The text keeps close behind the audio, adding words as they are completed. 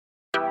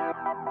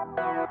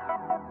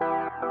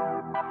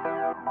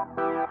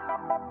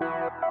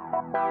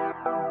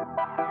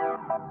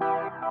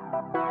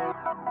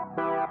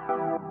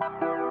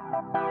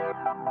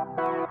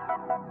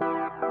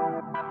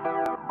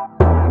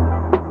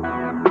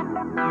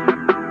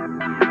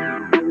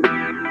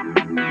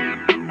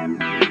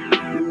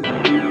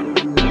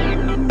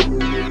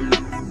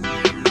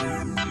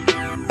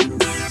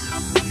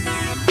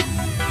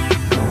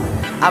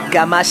I've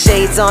got my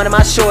shades on and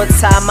my shorts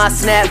tie, my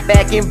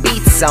snapback and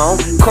beats on.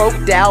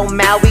 Croaked out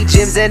Maui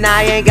gyms and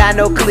I ain't got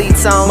no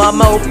cleats on. My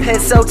moped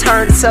so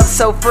turned up,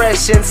 so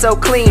fresh and so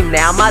clean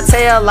now. My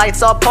tail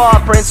lights all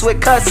paw prints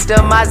with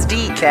customized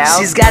decals.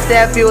 She's got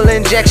that fuel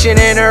injection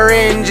and her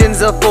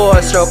engine's a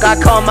 4-stroke.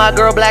 I call my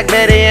girl Black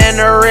Betty and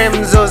her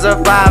rims, those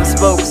are 5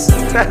 spokes.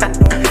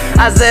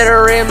 I said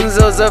her rims,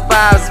 those are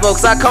 5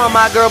 spokes. I call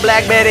my girl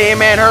Black Betty,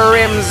 man, her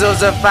rims,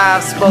 those are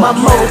 5 spokes. My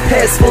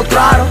moped's full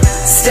throttle,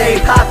 stay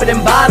popping in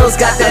bottles.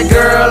 Got that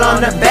girl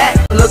on the back,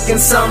 looking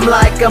something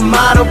like a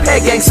model.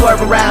 Peg gang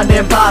swerve around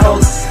in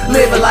potholes.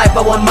 Live a life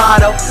by one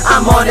motto.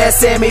 I'm on that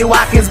Sammy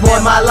Watkins, boy,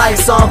 my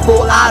life's on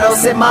full auto.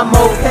 Said my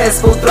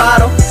moped's full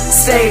throttle,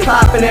 stay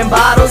popping in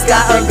bottles.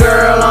 Got a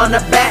girl on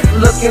the back,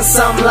 looking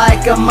something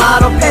like a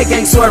model. Peg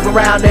gang swerve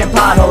around in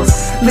potholes.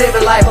 Live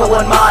a life by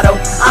one motto.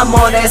 I'm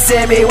on that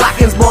Sammy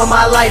Watkins, boy,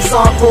 my life's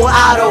on full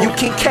auto. You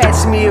can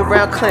catch me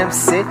around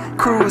Clemson,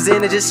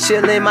 cruising and just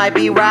chilling. Might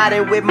be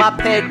riding with my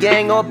ped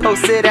gang or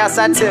posted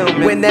outside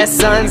Tillman. When that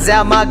sun's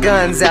out, my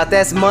gun's out.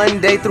 That's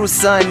Monday through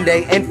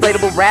Sunday.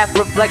 Inflatable wrap,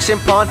 reflection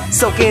pond,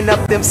 soaking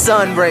up them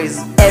sun rays.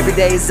 Every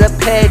day's a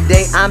ped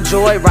day, I'm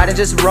joyriding,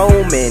 just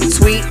roaming.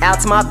 Tweet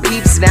out to my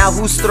peeps now,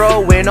 who's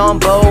throwing on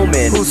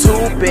Bowman, who's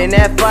hooping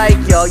that fight,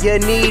 yo. You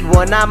need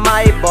one, I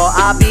might ball.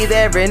 I'll be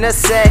there in a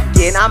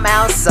second. I'm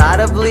outside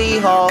of Lee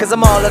Hall, cause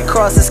I'm all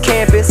across this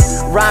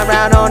campus, riding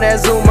around on that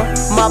Zuma.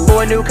 My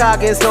boy New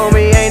Cockins told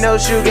me ain't no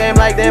shoe game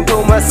like them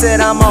Puma.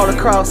 Said I'm all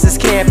across this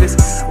campus,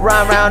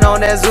 riding around on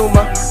that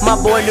Zuma. My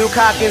boy New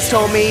Cockins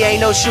told me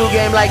ain't no shoe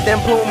game like them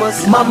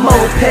Pumas. My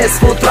moped's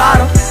full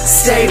throttle,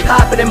 stay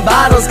popping in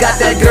bottles.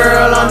 Got that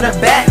girl on the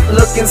back,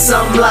 looking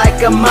something like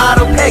a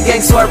model. Peg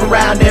gang swerve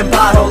around in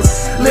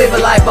potholes. Live a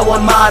life by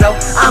one motto.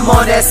 I'm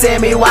on that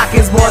Sammy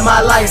Watkins, boy, my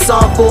life's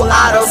on full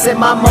auto.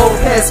 Said my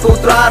moped's full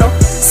throttle,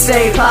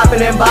 stay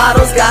popping in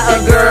bottles. Got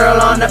a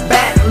girl on the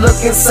back,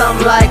 looking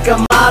something like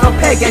a model.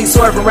 Peg gang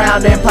swerve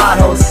around in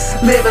potholes.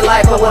 Live a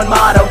life by one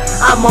motto.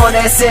 I'm on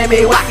that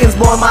Sammy Watkins,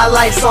 boy, my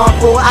life's on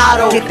full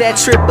auto. Get that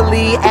triple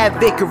E at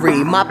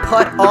Vickery, my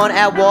putt on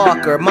at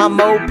Walker. My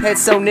moped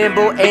so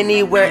nimble,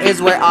 anywhere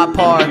is where I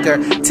park her.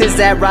 Tis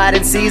that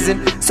riding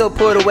season, so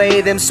put away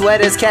them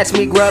sweaters. Catch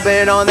me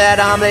grubbing on that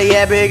omelet,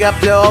 yeah, big up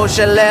the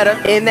ocean letter.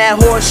 In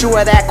that horseshoe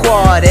or that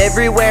quad,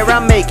 everywhere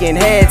I'm making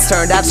heads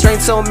turned. I've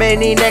strained so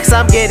many necks,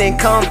 I'm getting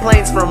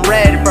complaints from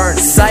Redburn.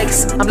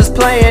 Sykes, I'm just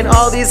playing,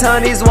 all these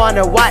honeys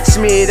wanna watch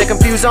me. They're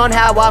confused on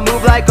how I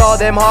move like all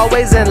them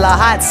hallways in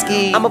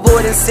Lahatski. I'm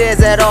avoiding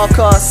stairs at all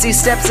costs, see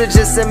steps are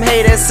just some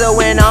haters. So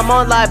when I'm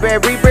on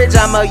Library Bridge,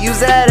 I'ma use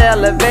that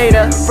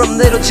elevator. From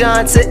Little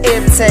John to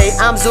Ipte,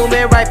 I'm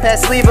zooming right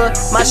past Lever.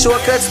 My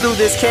shortcuts through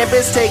this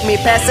campus take me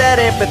past that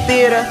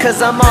amphitheater,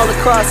 cause I'm all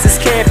across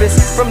this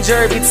campus, from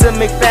Derby to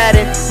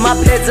McFadden. My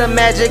ped's a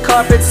magic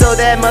carpet, so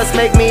that must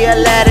make me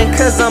Aladdin.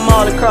 Cause I'm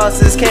all across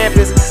this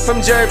campus,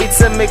 from Derby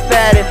to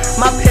McFadden.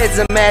 My ped's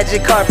a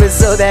magic carpet,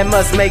 so that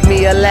must make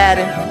me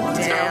Aladdin.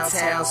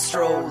 Downtown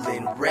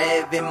strolling,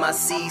 revving my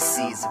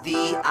CC's,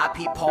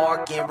 VIP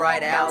parking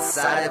right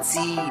outside of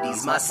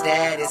TD's. My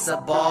status a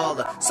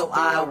baller, so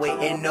I wait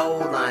in no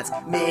lines.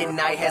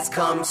 Midnight has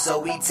come, so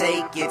we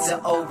take it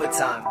to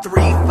overtime.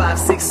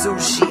 356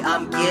 sushi,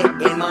 I'm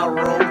getting my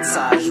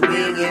rotage.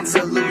 Wing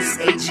into loose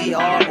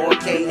AGR or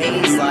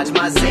KA's lodge.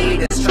 My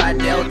Zetas,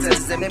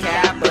 Tri-Deltas, them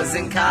Kappas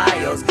and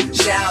Chios.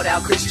 Shout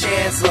out Chris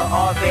Chancellor,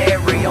 our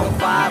very own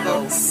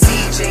 5-0.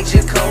 CJ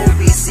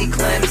Jacoby, C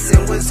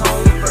Clemson was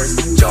home first.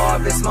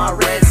 Jarvis, my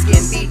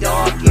Redskin, B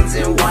Dawkins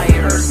and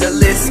Whitehurst. The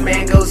list,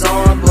 man, goes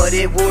on, but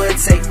it would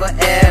take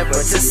forever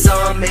to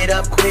sum it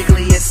up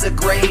quickly. It's the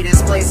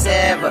greatest place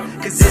ever,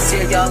 cause this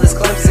here, y'all, is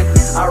Clemson.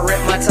 I rep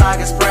my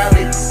Tigers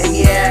proudly, and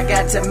yeah, I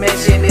got to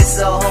mention it's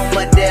the home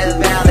of Death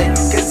Valley,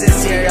 cause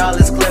this here, y'all,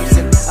 is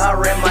Clemson. I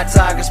rep my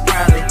Tigers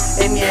proudly,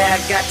 and yeah,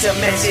 I got to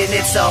mention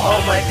it's the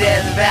home of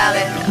Death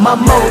Valley. My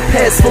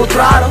moped's full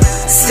throttle,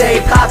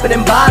 stay popping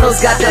in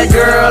bottles. Got that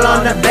girl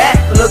on the back,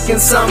 looking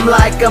something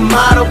like a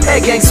model.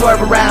 Peg gang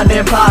swerve around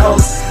in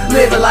potholes.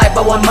 Live a life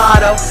by one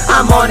motto.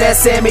 I'm on that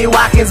Sammy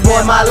Watkins,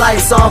 boy, my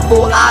life's on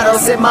full auto.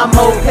 Said my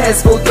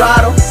moped's full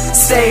throttle,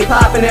 stay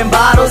popping in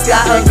bottles.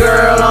 Got a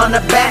girl on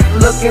the back,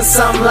 looking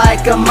something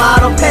like a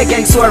model. Peg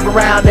gang swerve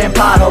around in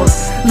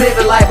potholes. Live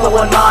a life by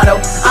one motto.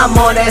 I'm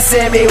on that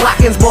Sammy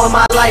Watkins, boy,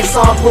 my life's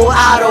on full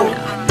auto.